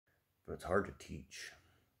But it's hard to teach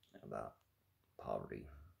about poverty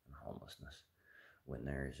and homelessness when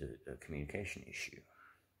there's a communication issue,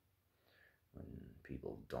 when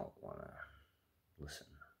people don't want to listen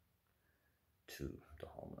to the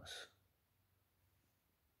homeless,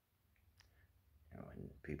 when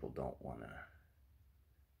people don't want to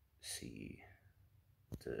see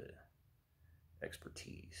the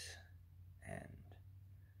expertise and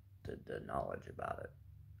the knowledge about it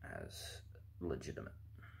as legitimate.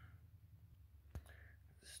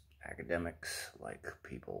 Academics, like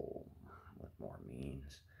people with more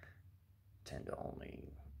means, tend to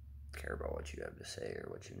only care about what you have to say or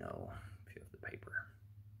what you know if you have the paper.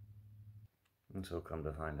 And so come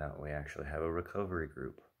to find out, we actually have a recovery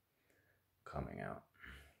group coming out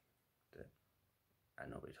that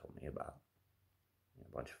nobody told me about.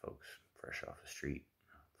 A bunch of folks fresh off the street,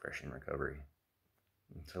 fresh in recovery.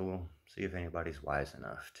 And so we'll see if anybody's wise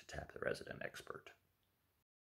enough to tap the resident expert.